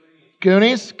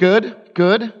 Goonies. Good.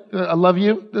 Good. I love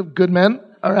you. The good men.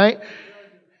 All right.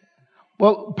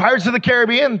 Well, Pirates of the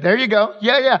Caribbean. There you go.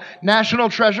 Yeah. National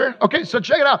Treasure. Okay, so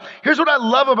check it out. Here's what I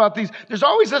love about these. There's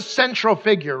always a central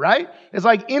figure, right? It's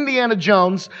like Indiana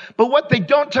Jones. But what they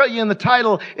don't tell you in the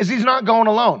title is he's not going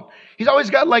alone. He's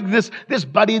always got like this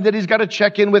buddy that he's got to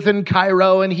check in with in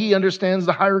Cairo, and he understands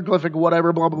the hieroglyphic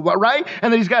whatever, blah, blah, blah, right?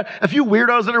 And then he's got a few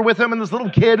weirdos that are with him and this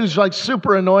little kid who's like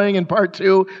super annoying in part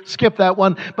 2. Skip that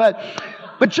one. But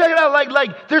check it out,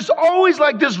 like there's always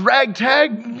like this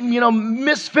ragtag,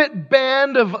 misfit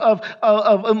band of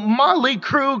motley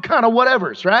crew kind of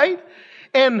whatevers, right?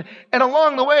 And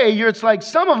along the way, it's like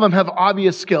some of them have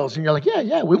obvious skills, and you're like,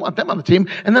 yeah, we want them on the team.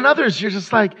 And then others, you're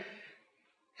just like,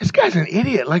 this guy's an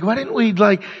idiot. Like, why don't we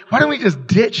just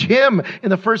ditch him in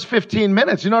the first 15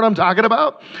 minutes? You know what I'm talking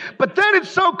about? But then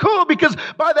it's so cool because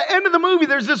by the end of the movie,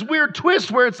 there's this weird twist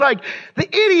where it's like the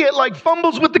idiot like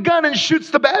fumbles with the gun and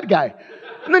shoots the bad guy.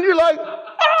 And then you're like,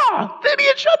 the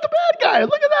idiot shot the bad guy.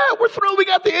 Look at that. We're thrilled we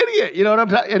got the idiot. You know what I'm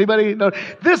talking? Anybody know?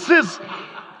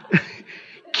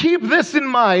 Keep this in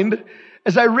mind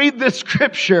as I read this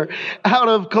scripture out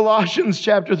of Colossians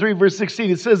chapter 3, verse 16.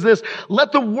 It says this,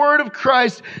 let the word of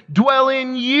Christ dwell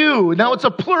in you. Now it's a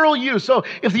plural you. So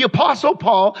if the Apostle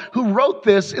Paul, who wrote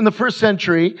this in the first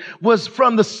century, was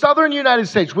from the southern United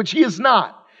States, which he is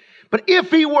not, but if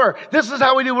he were, this is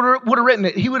how he would have written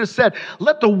it. He would have said,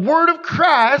 let the word of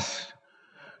Christ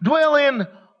dwell in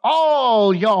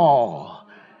all y'all.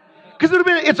 Because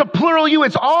it's a plural you.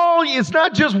 It's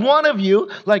not just one of you.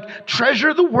 Like,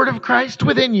 treasure the word of Christ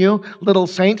within you, little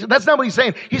saint. That's not what he's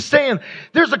saying. He's saying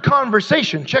there's a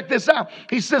conversation. Check this out.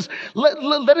 He says,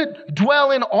 let it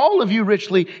dwell in all of you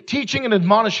richly, teaching and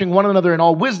admonishing one another in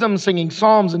all wisdom, singing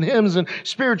psalms and hymns and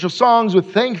spiritual songs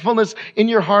with thankfulness in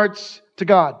your hearts to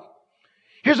God.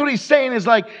 Here's what he's saying is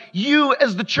like, you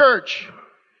as the church,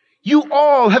 you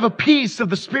all have a piece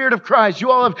of the Spirit of Christ. You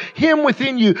all have Him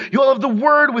within you. You all have the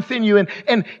Word within you.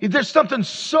 And there's something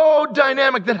so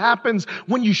dynamic that happens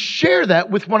when you share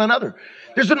that with one another.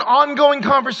 There's an ongoing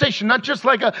conversation, not just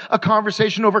like a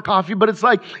conversation over coffee, but it's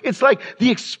like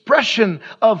the expression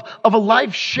of a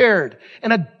life shared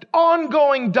and an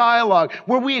ongoing dialogue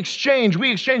where we exchange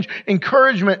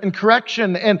encouragement and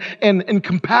correction and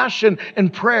compassion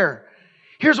and prayer.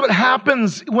 Here's what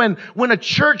happens when a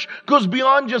church goes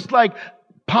beyond just like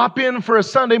pop in for a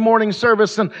Sunday morning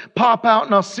service and pop out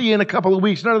and I'll see you in a couple of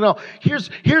weeks. No. Here's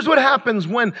what happens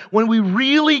when we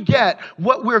really get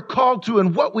what we're called to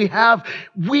and what we have.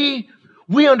 We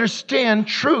understand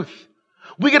truth.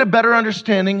 We get a better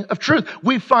understanding of truth.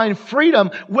 We find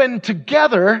freedom when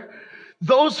together,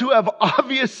 those who have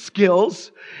obvious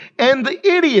skills and the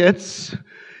idiots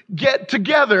get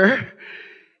together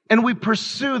and we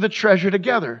pursue the treasure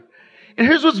together. And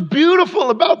here's what's beautiful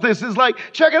about this is like,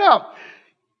 check it out.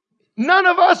 None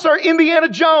of us are Indiana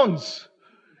Jones.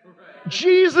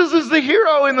 Jesus is the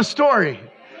hero in the story.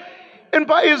 And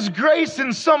by His grace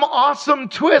in some awesome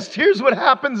twist, here's what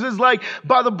happens is like,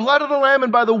 by the blood of the Lamb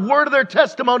and by the word of their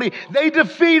testimony, they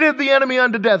defeated the enemy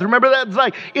unto death. Remember that? It's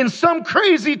like, in some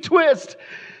crazy twist,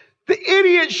 the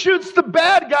idiot shoots the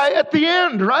bad guy at the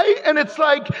end, right? And it's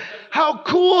like, how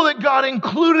cool that God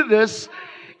included us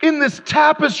in this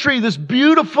tapestry, this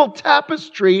beautiful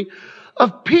tapestry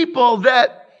of people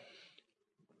that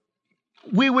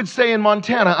we would say in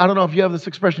Montana, I don't know if you have this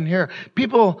expression here,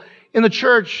 people in the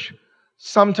church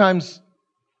sometimes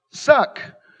suck.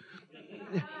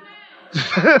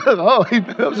 Oh,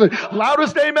 that was the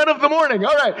loudest amen of the morning.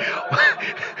 All right.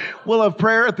 We'll have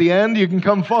prayer at the end. You can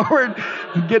come forward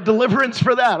and get deliverance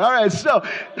for that. All right. So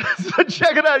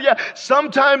check it out. Yeah.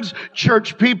 Sometimes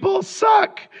church people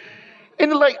suck.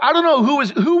 And like, I don't know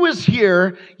who was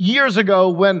here years ago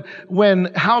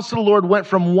when House of the Lord went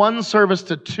from one service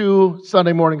to 2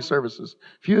 Sunday morning services.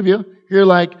 A few of you, you're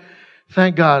like,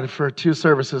 thank God for 2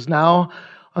 services. Now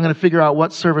I'm going to figure out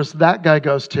what service that guy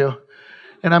goes to.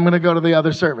 And I'm going to go to the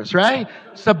other service, right?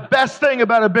 It's the best thing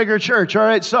about a bigger church, all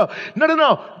right? So,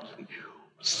 no.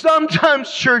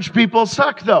 Sometimes church people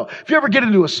suck, though. If you ever get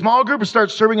into a small group and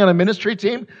start serving on a ministry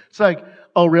team, it's like,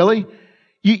 oh, really?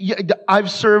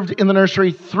 I've served in the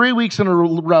nursery 3 weeks in a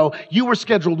row. You were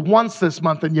scheduled once this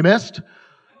month and you missed.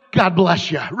 God bless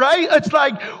you, right? It's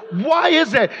like, why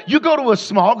is it? You go to a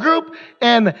small group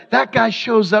and that guy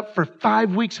shows up for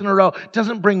 5 weeks in a row,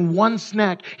 doesn't bring one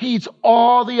snack. He eats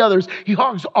all the others. He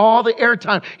hogs all the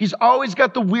airtime. He's always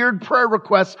got the weird prayer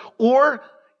requests or,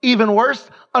 even worse,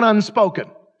 an unspoken.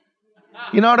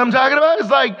 You know what I'm talking about? It's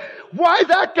like, why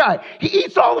that guy? He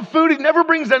eats all the food. He never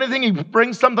brings anything. He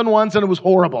brings something once and it was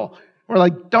horrible. Or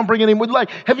like, don't bring any, like,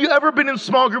 have you ever been in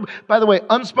small group? By the way,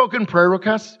 unspoken prayer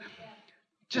requests,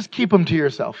 just keep them to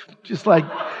yourself. Just like,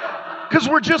 because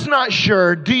we're just not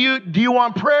sure. Do you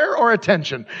want prayer or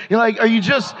attention? You're like, are you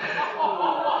just...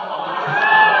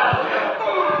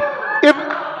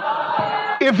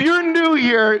 If you're new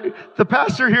here, the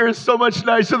pastor here is so much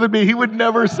nicer than me. He would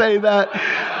never say that.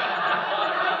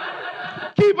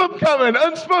 Keep them coming.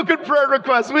 Unspoken prayer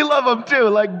requests. We love them too.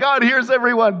 Like, God hears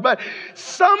everyone. But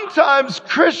sometimes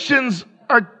Christians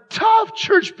are tough.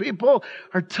 Church people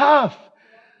are tough.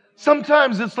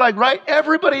 Sometimes it's like, right,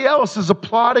 everybody else is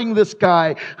applauding this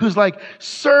guy who's like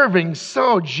serving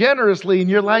so generously. And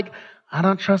you're like, I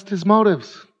don't trust his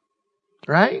motives.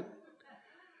 Right?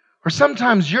 Or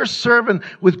sometimes you're serving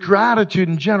with gratitude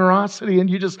and generosity and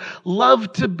you just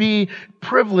love to be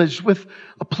privileged with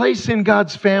a place in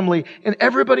God's family. And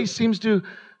everybody seems to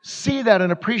see that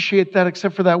and appreciate that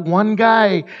except for that one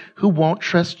guy who won't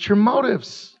trust your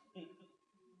motives.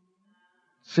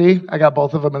 See, I got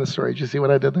both of them in the story. Did you see what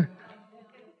I did there?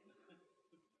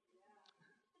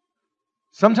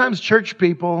 Sometimes church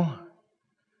people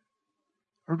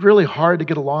are really hard to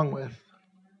get along with.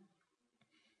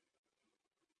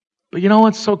 But you know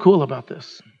what's so cool about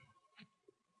this?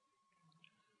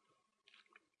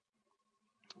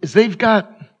 Is they've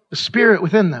got the Spirit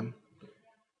within them.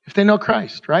 If they know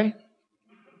Christ, right?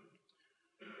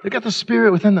 They've got the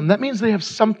Spirit within them. That means they have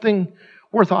something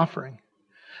worth offering.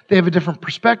 They have a different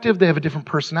perspective. They have a different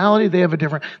personality.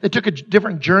 They took a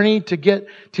different journey to get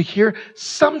to here.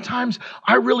 Sometimes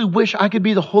I really wish I could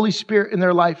be the Holy Spirit in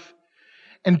their life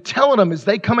and telling them as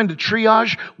they come into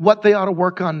triage what they ought to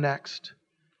work on next.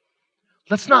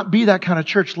 Let's not be that kind of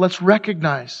church. Let's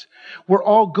recognize we're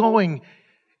all going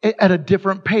at a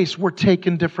different pace. We're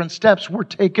taking different steps. We're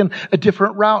taking a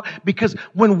different route. Because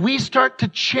when we start to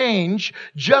change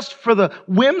just for the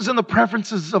whims and the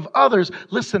preferences of others,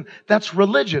 listen, that's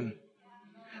religion.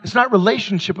 It's not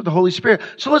relationship with the Holy Spirit.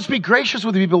 So let's be gracious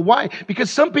with people. Why? Because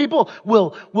some people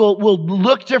will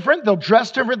look different. They'll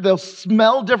dress different. They'll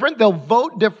smell different. They'll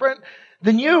vote different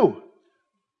than you.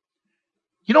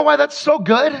 You know why that's so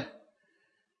good?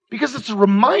 Because it's a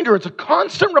reminder, it's a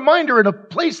constant reminder in a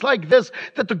place like this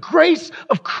that the grace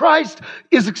of Christ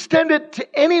is extended to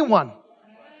anyone.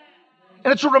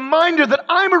 And it's a reminder that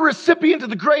I'm a recipient of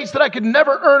the grace that I could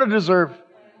never earn or deserve.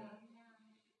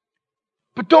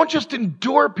 But don't just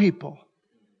endure people.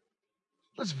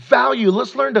 Let's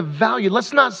learn to value.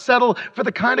 Let's not settle for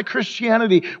the kind of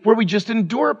Christianity where we just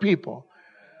endure people.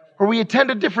 Or we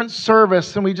attend a different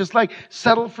service and we just like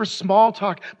settle for small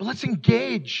talk. But let's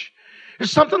engage. There's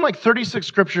something like 36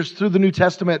 scriptures through the New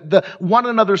Testament, the one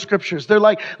another scriptures. They're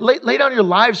like, lay down your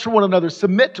lives for one another,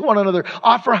 submit to one another,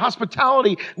 offer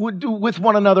hospitality with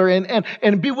one another,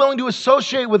 and be willing to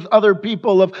associate with other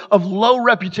people of low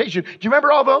reputation. Do you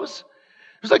remember all those?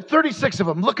 There's like 36 of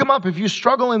them. Look them up if you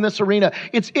struggle in this arena.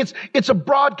 It's a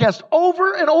broadcast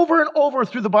over and over and over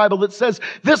through the Bible that says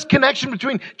this connection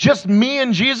between just me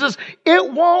and Jesus,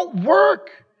 it won't work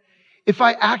if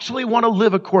I actually want to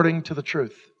live according to the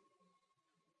truth.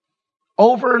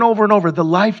 Over and over and over, the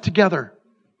life together,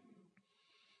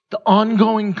 the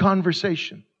ongoing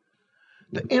conversation,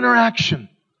 the interaction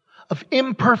of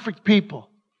imperfect people,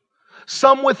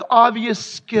 some with obvious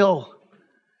skill,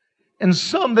 and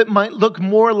some that might look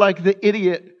more like the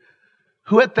idiot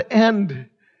who at the end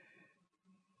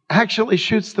actually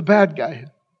shoots the bad guy.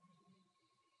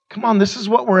 Come on, this is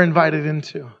what we're invited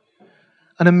into.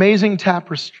 An amazing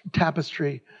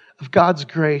tapestry of God's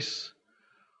grace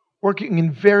working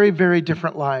in very, very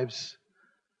different lives.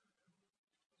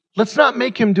 Let's not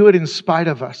make Him do it in spite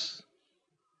of us.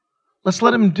 Let's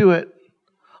let Him do it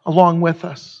along with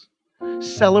us,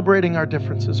 celebrating our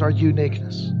differences, our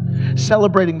uniqueness,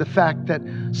 celebrating the fact that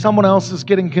someone else is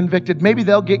getting convicted. Maybe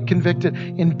they'll get convicted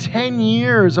in 10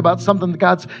 years about something that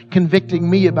God's convicting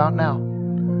me about now.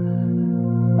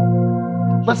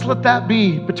 Let's let that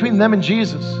be between them and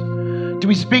Jesus. Do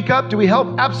we speak up? Do we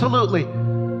help? Absolutely.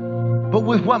 But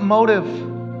with what motive?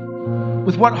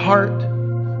 With what heart?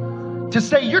 To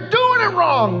say, you're doing it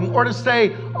wrong, or to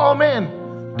say, oh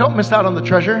man, don't miss out on the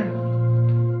treasure.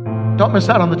 Don't miss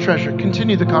out on the treasure.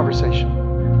 Continue the conversation.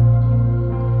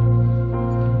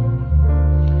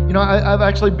 You know, I've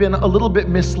actually been a little bit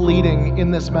misleading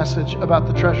in this message about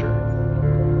the treasure.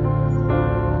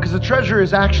 Because the treasure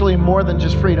is actually more than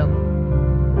just freedom.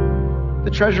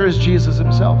 The treasure is Jesus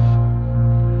Himself.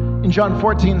 In John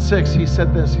 14:6, He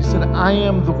said this. He said, I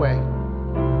am the way,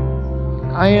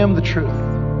 I am the truth,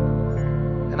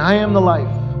 and I am the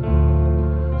life,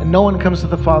 and no one comes to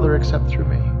the Father except through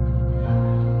me.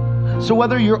 So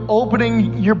whether you're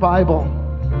opening your Bible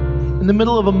in the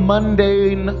middle of a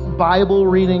mundane Bible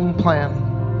reading plan.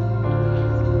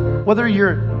 Whether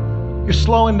you're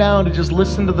slowing down to just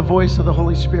listen to the voice of the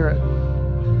Holy Spirit,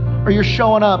 or you're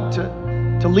showing up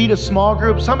to lead a small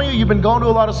group. Some of you've been going to a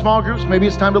lot of small groups. Maybe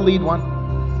it's time to lead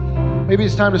one. Maybe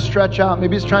it's time to stretch out.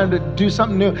 Maybe it's time to do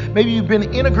something new. Maybe you've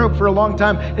been in a group for a long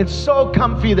time. It's so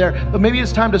comfy there, but maybe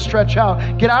it's time to stretch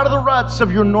out. Get out of the ruts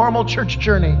of your normal church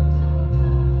journey.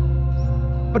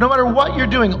 But no matter what you're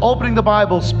doing, opening the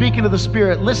Bible, speaking to the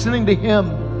Spirit, listening to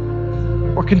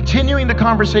Him, or continuing the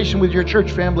conversation with your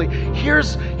church family,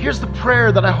 here's the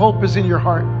prayer that I hope is in your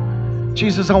heart.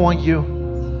 Jesus, I want you.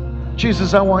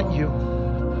 Jesus, I want you.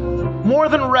 More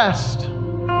than rest,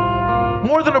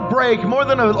 more than a break, more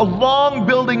than a long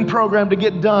building program to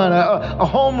get done, a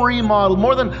home remodel,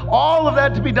 more than all of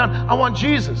that to be done, I want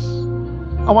Jesus.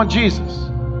 I want Jesus.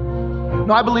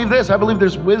 No, I believe this. I believe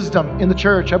there's wisdom in the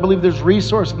church. I believe there's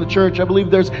resource in the church. I believe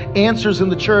there's answers in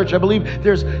the church. I believe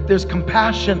there's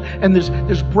compassion and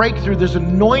there's breakthrough. There's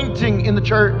anointing in the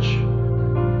church.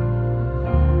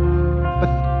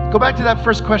 But go back to that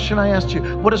first question I asked you.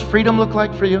 What does freedom look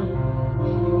like for you?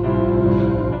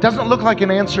 It doesn't look like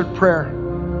an answered prayer.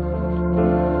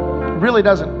 It really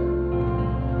doesn't.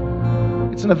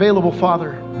 It's an available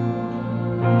Father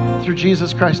through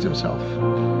Jesus Christ Himself.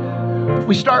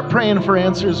 We start praying for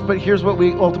answers, but here's what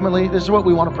this is what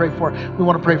we want to pray for. We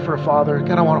want to pray for a Father.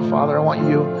 God, I want a Father. I want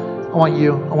you. I want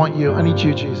you. I want you. I need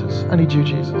you, Jesus. I need you,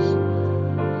 Jesus.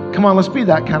 Come on, let's be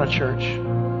that kind of church.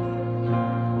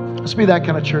 Let's be that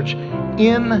kind of church.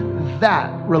 In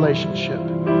that relationship,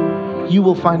 you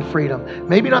will find freedom.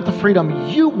 Maybe not the freedom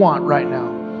you want right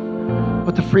now,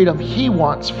 but the freedom He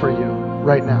wants for you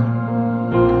right now.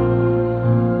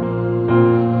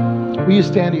 Will you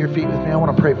stand to your feet with me? I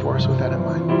want to pray for us with that in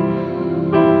mind.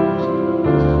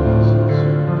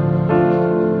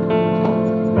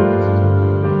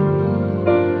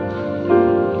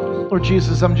 Lord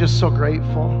Jesus, I'm just so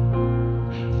grateful,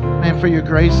 man, for your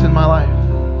grace in my life.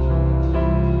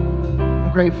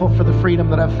 I'm grateful for the freedom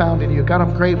that I've found in you. God,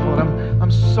 I'm grateful that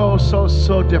I'm so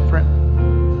different.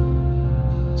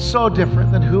 So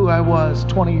different than who I was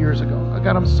 20 years ago.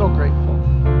 God, I'm so grateful.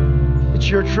 It's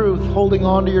your truth, holding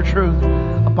on to your truth,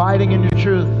 abiding in your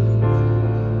truth,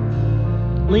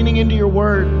 leaning into your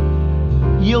word,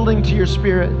 yielding to your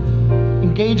Spirit,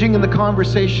 engaging in the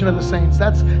conversation of the saints.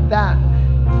 That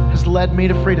has led me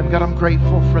to freedom. God, I'm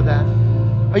grateful for that.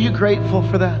 Are you grateful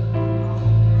for that?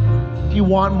 Do you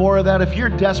want more of that? If you're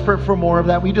desperate for more of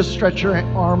that, we just stretch your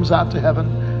arms out to heaven.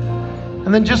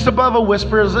 And then just above a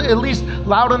whisper, at least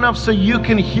loud enough so you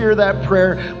can hear that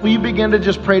prayer, will you begin to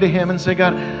just pray to Him and say,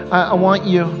 God, I want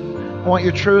you. I want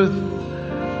your truth.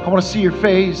 I want to see your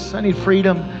face. I need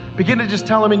freedom. Begin to just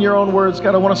tell Him in your own words,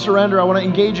 God, I want to surrender. I want to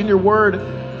engage in your word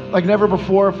like never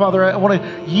before, Father. I want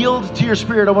to yield to your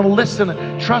Spirit. I want to listen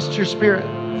and trust your Spirit.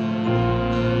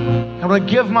 I want to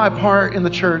give my part in the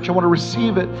church. I want to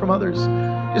receive it from others.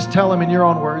 Just tell Him in your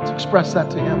own words. Express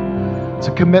that to Him. It's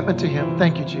a commitment to Him.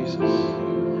 Thank you, Jesus.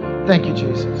 Thank you,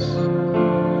 Jesus.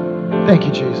 Thank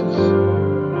you, Jesus.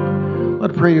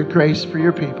 Lord, I pray your grace for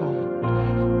your people,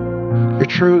 your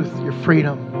truth, your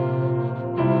freedom.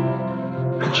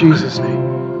 In Jesus'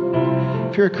 name.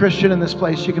 If you're a Christian in this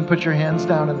place, you can put your hands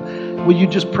down, and will you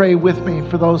just pray with me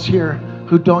for those here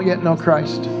who don't yet know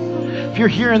Christ? If you're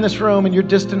here in this room and you're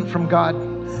distant from God,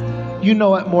 you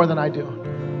know it more than I do.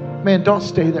 Man, don't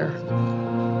stay there.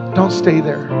 Don't stay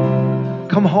there.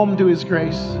 Come home to His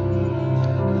grace.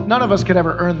 None of us could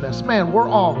ever earn this. Man,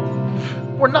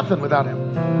 we're nothing without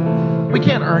Him. We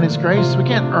can't earn His grace. We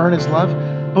can't earn His love,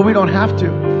 but we don't have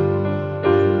to.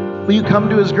 Will you come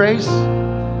to His grace?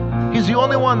 He's the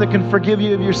only one that can forgive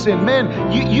you of your sin.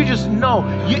 Man, you just know.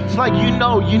 It's like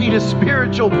you need a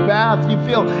spiritual bath. You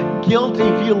feel guilty,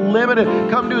 you feel limited.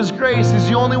 Come to His grace. He's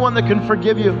the only one that can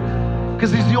forgive you,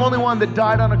 because He's the only one that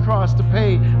died on a cross to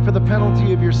pay for the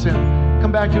penalty of your sin.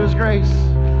 Come back to His grace.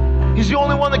 He's the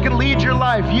only one that can lead your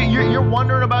life. You're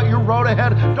wondering about your road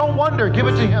ahead. Don't wonder. Give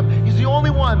it to Him. He's the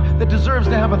only one that deserves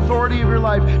to have authority of your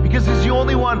life, because He's the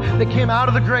only one that came out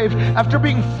of the grave. After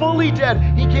being fully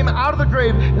dead, He came out of the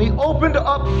grave and He opened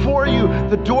up for you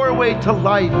the doorway to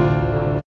life.